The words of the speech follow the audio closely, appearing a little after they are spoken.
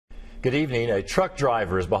Good evening. A truck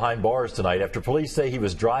driver is behind bars tonight after police say he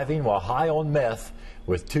was driving while high on meth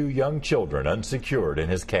with two young children unsecured in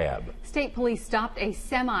his cab. State police stopped a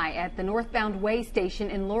semi at the Northbound Weigh Station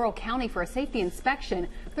in Laurel County for a safety inspection.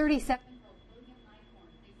 37-year-old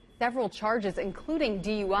several charges, including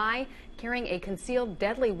DUI, carrying a concealed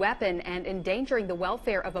deadly weapon, and endangering the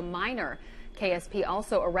welfare of a minor. KSP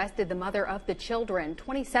also arrested the mother of the children,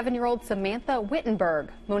 27-year-old Samantha Wittenberg.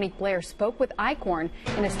 Monique Blair spoke with Eichorn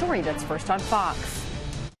in a story that's first on Fox.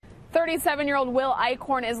 37-year-old Will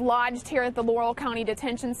Eichorn is lodged here at the Laurel County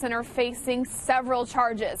Detention Center facing several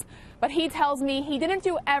charges. But he tells me he didn't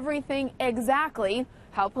do everything exactly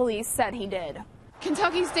how police said he did.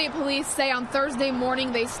 Kentucky State Police say on Thursday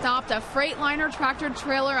morning they stopped a Freightliner tractor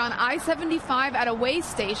trailer on I-75 at a weigh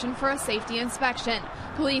station for a safety inspection.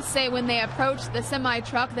 Police say when they approached the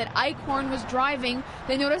semi-truck that Eichorn was driving,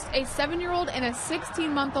 they noticed a 7-year-old and a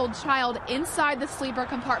 16-month-old child inside the sleeper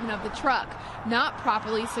compartment of the truck, not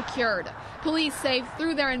properly secured. Police say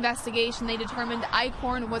through their investigation they determined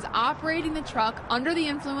Eichorn was operating the truck under the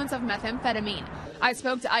influence of methamphetamine. I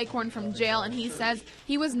spoke to Eichorn from jail, and he says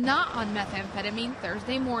he was not on methamphetamine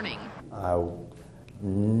Thursday morning.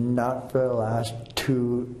 Not for the last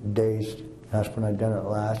 2 days. That's when I done it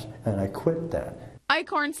last, and I quit that.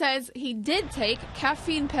 Eichorn says he did take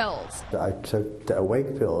caffeine pills. I took the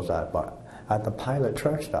awake pills I bought at the Pilot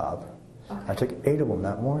truck stop. Okay. I took 8 of them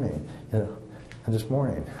that morning. This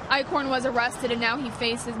morning. Eichorn was arrested and now he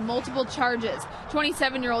faces multiple charges.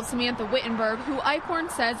 27-year-old Samantha Wittenberg, who Eichorn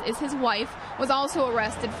says is his wife, was also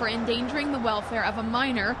arrested for endangering the welfare of a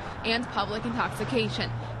minor and public intoxication.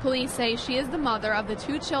 Police say she is the mother of the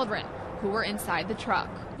 2 children who were inside the truck.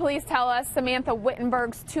 Police tell us Samantha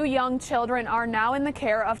Wittenberg's 2 young children are now in the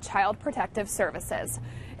care of Child Protective Services.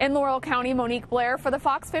 In Laurel County, Monique Blair for the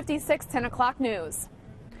Fox 56 10 o'clock news.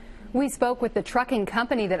 We spoke with the trucking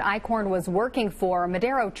company that Eichorn was working for,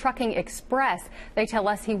 Madero Trucking Express. They tell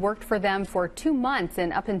us he worked for them for 2 months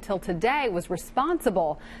and up until today was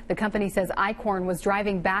responsible. The company says Eichorn was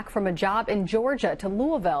driving back from a job in Georgia to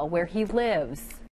Louisville, where he lives.